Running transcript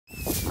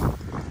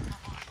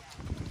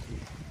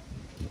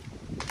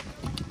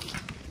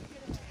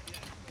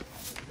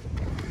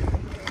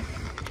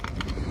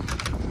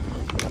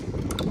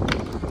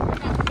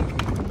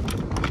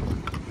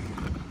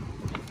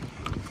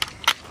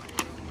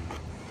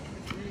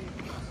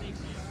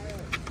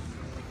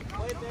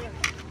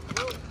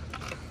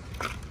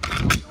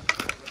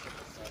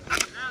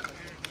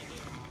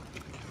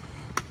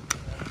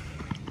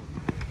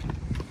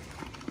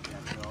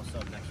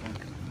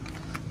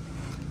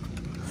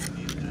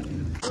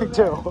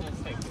interesting too.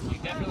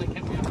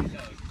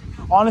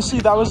 Honestly,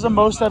 that was the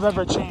most I've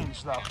ever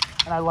changed though,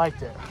 and I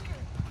liked it.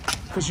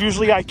 Because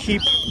usually I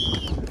keep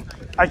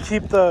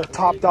the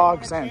top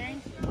dogs in.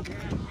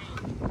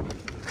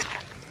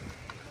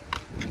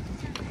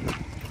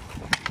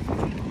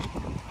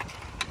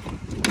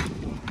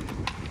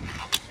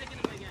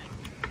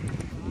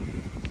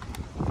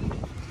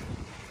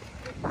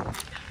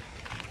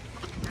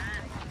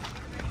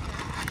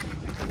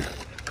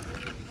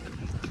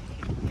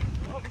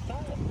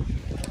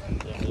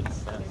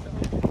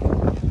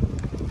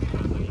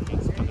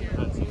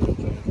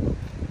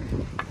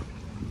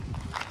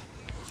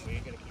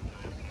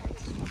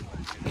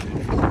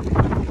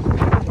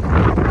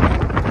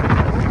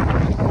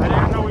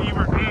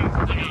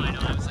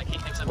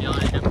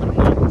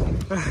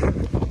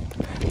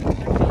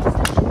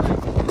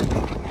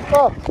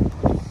 Oh.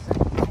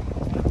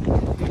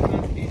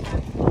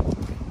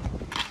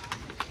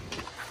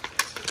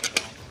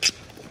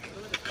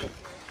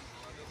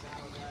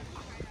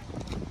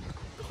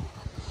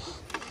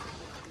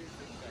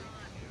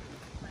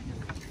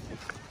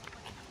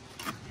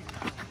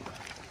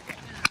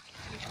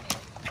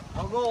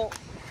 I'll go.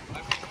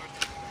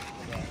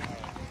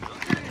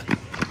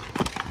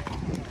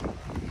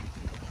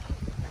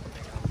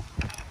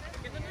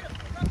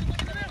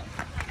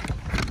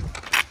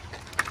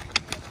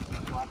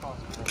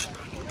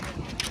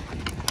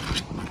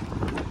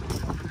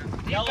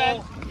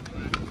 Yellow.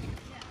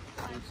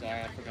 I'm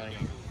sorry, I forgot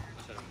you.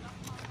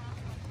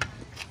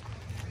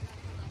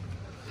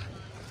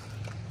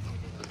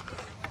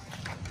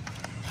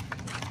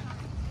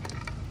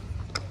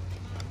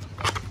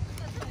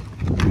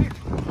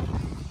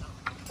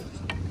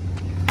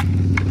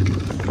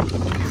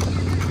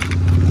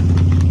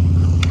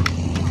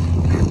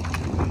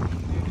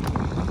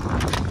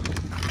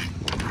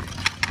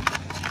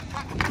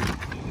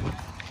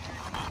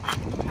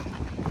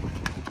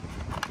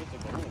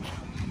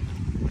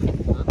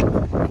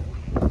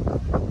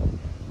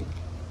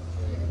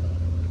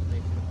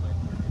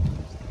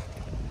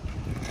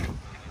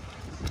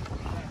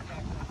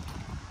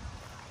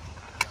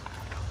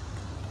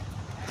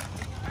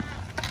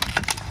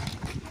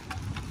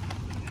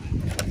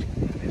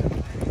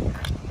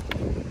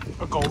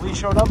 A goalie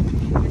showed up.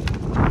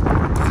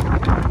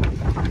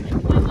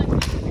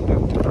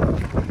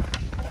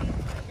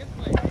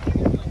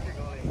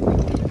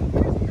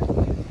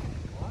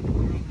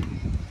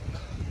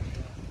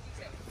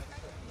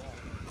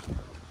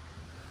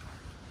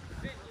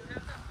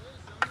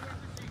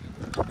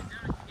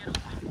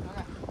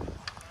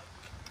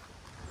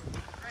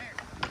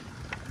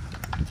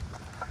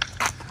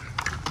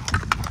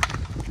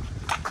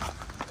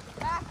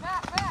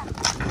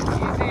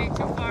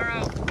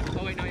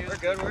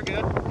 We're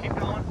good. Keep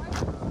going.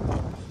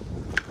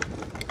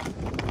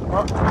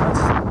 Oh,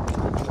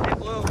 Stay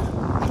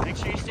blue. Make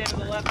sure you stay to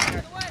the left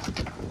there.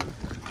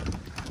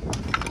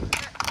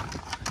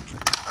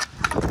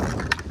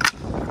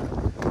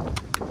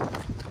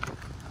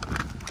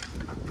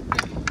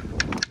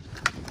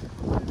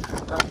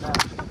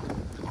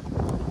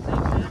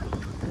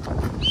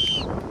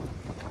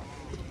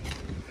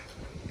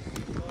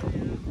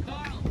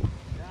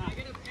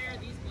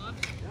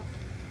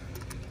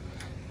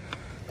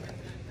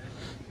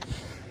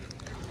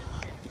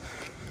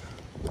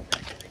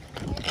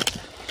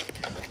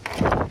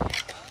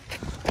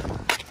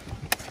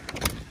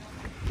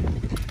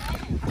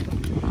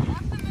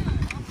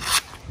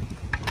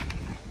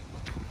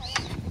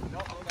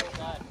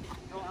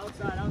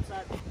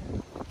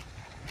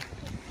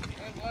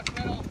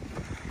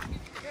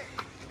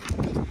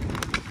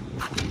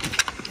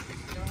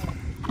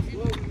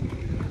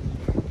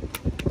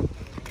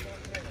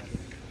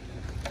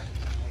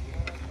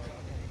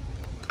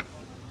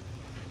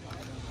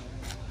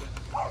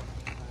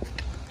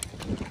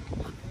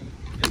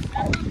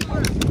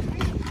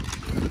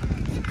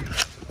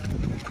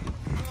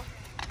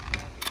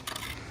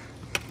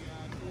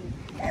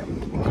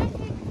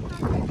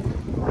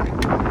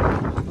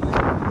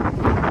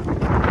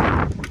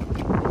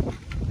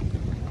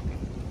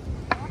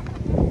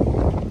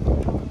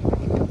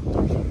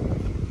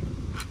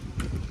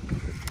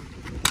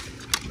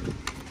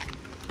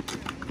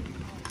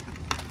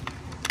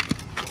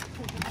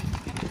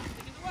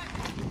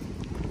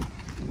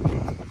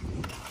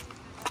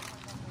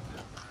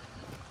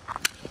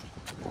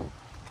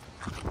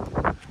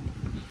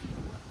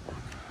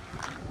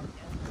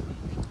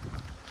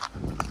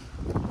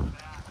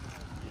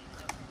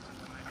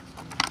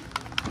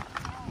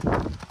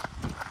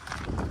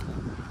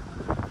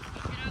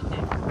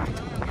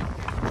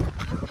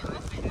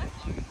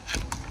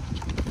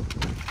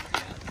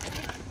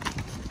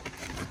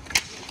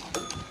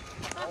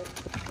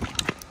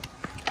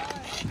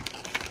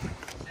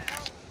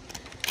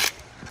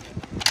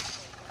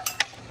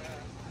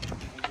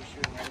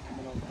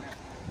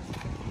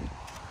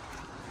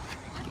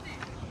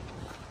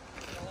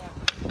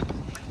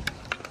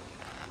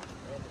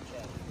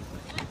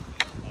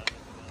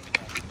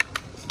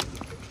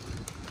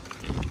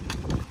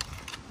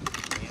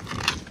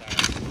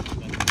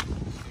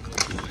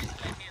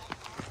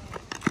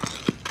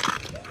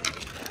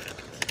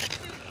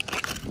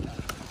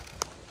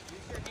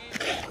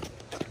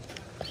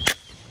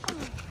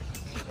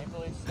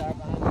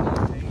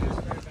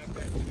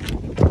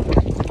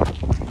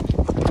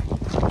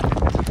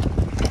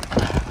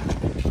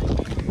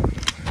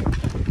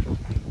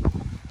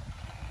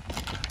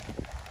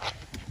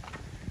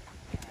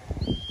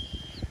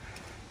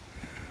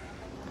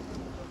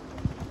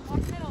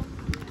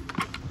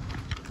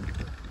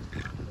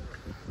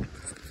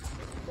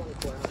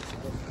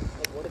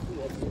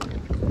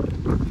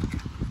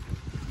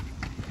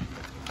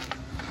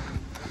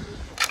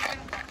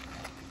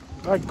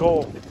 Like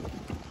goal.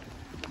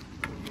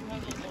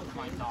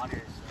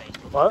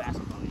 What?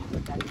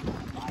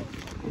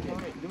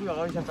 Do we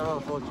always have to have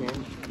a full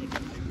change?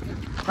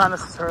 Not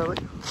necessarily.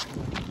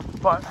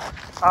 But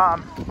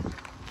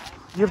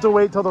you have to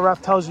wait till the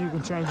ref tells you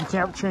can change. You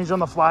can't change on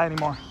the fly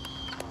anymore.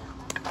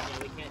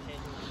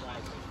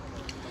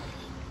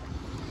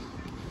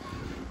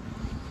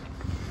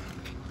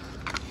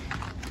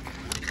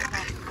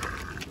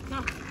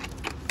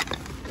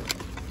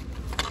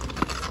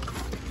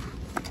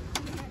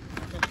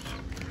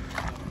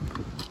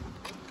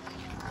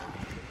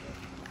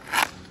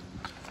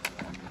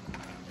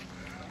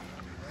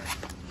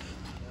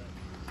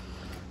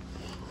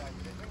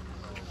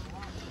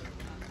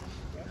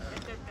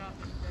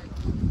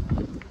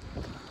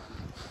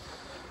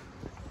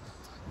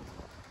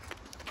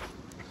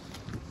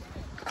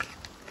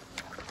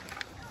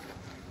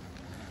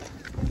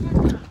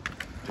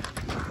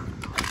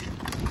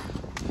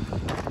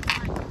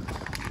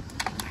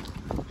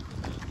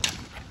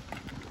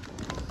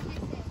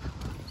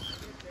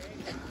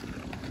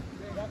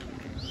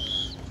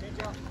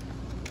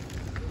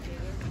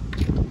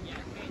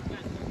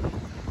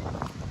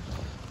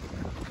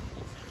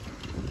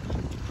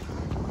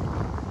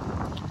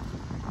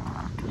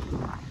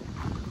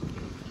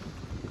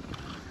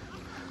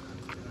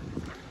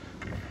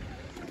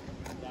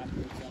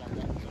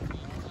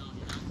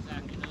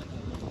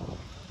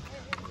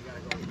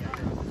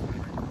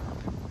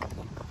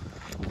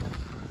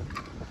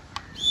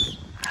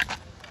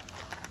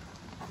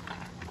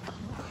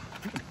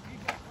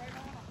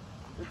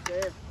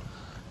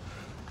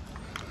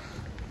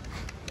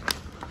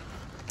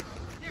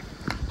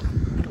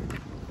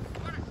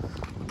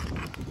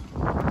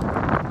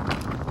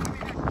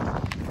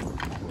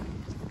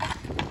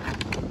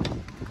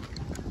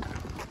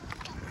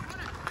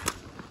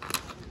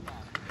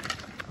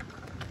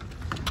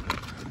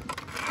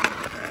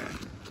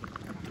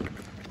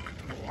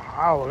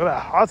 Wow, look at that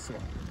hustle.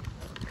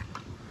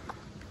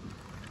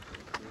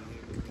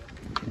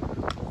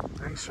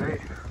 Dang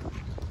straight.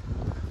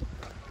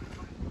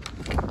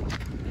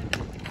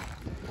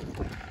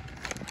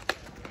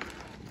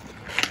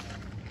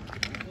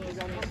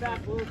 Come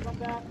back, Blue, come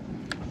back.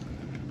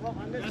 Well,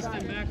 on this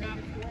side. Back up.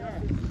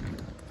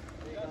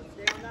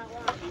 Stay on that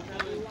line. Use that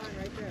blue line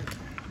right there.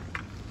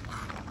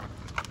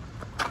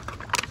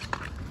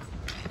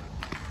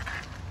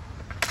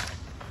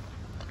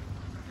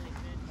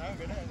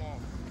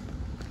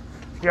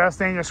 You gotta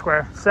stay in your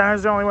square.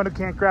 Center's the only one who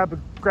can't grab the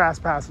grass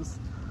passes.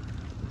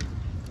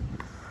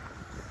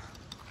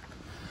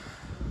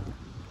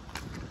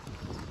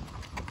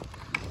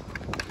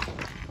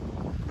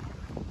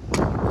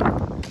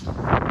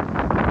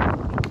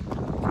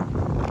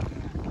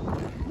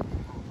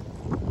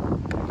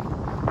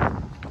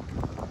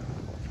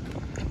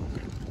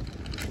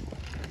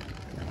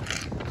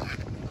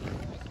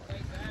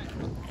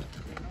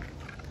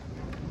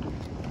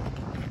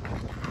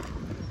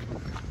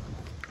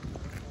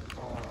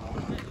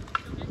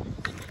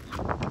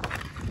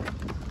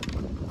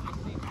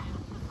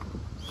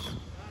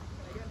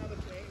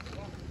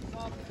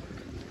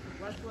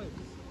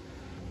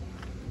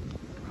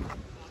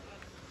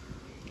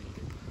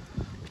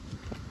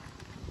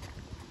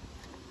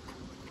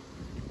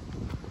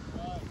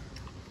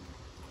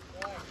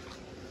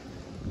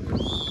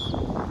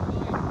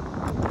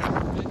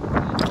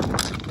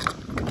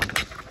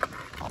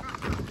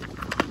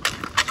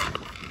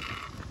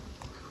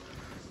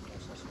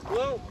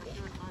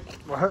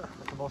 What?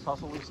 That's the most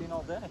hustle we've seen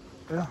all day.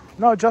 Yeah.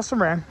 No, Justin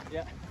ran.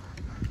 Yeah.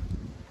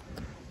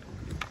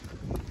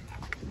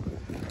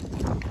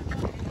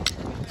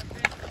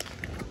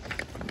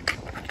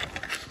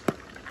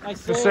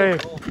 Nice Good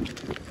save. Cool.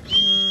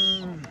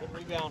 Good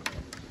rebound.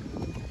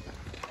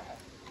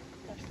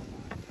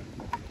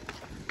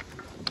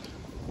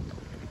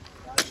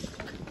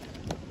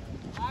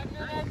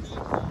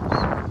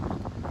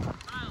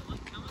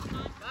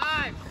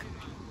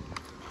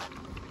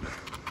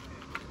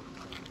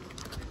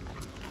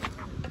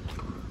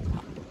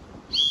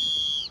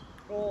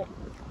 Cool.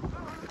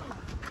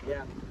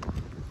 Yeah.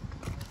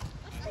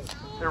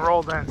 They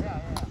rolled in. Yeah.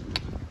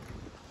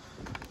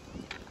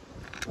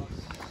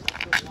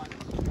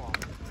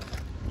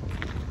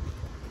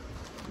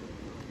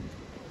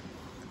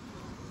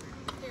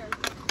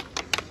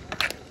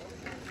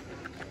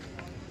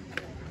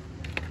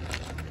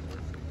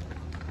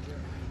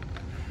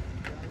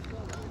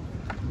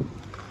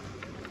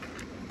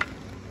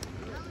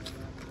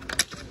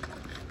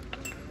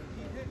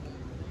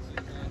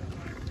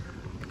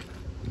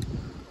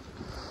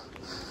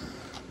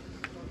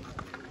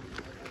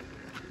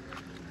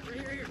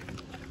 Here.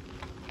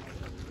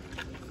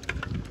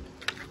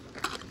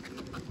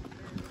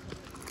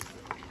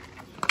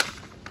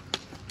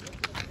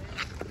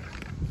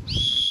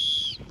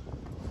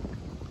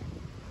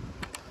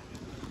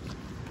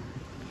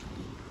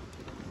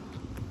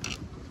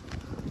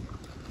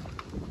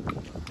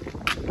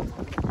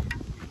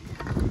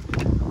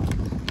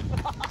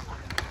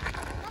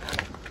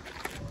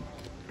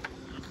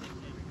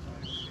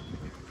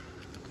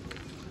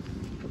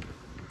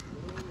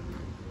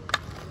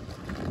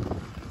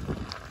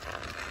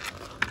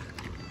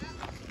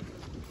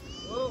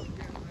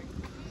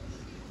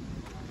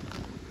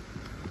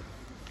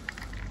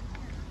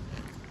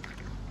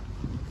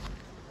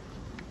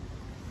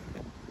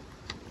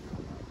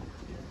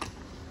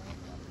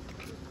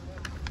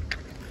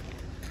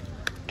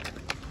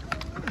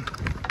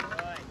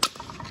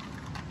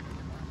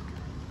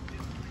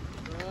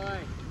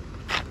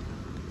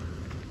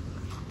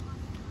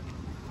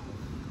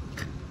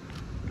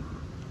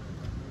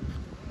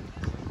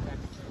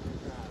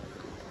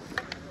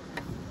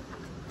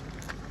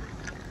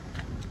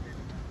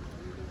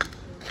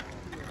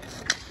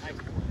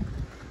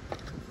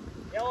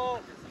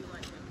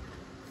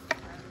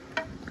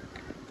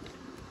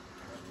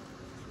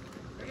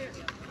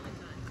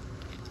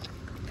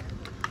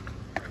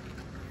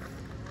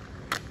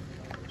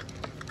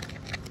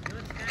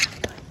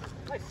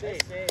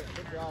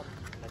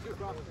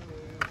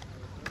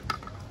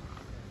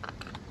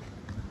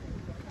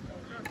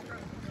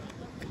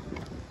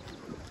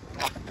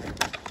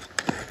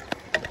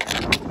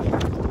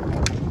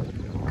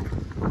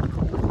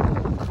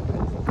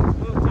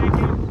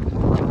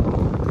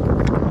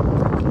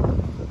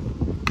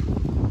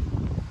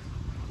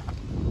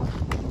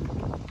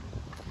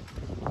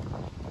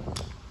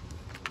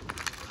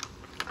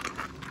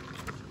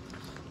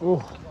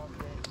 Ooh.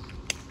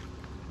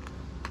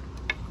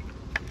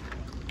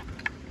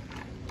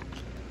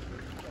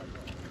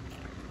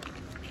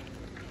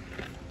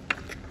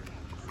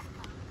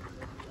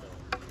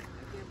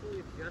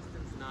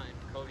 Justin's not in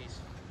Cody's.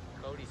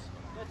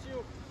 That's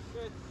you.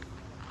 Good.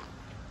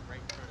 Right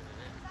in front of the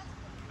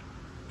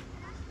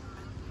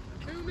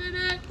net. 2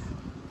 minutes.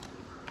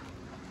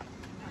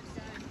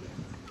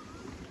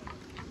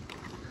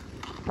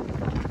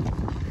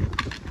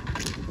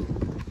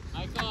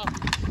 Mike off.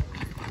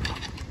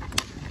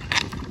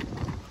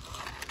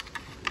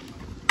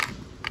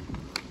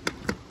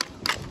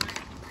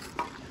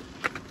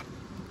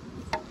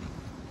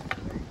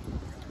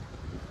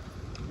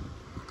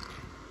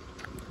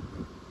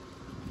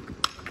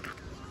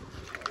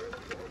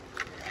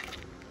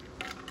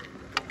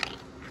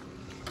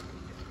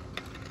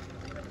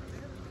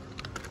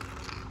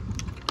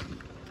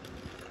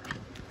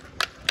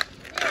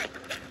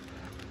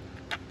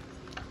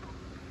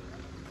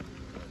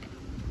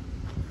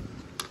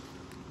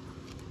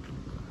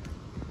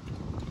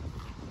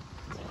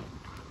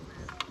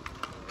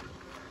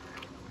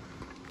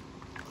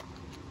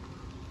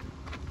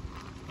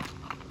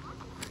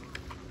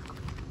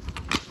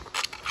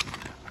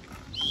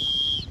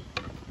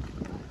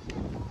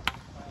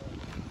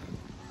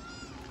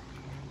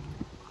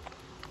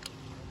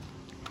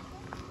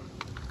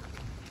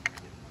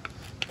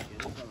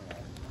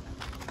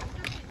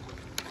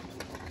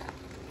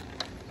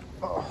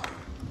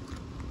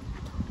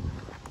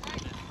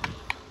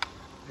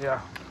 Yeah.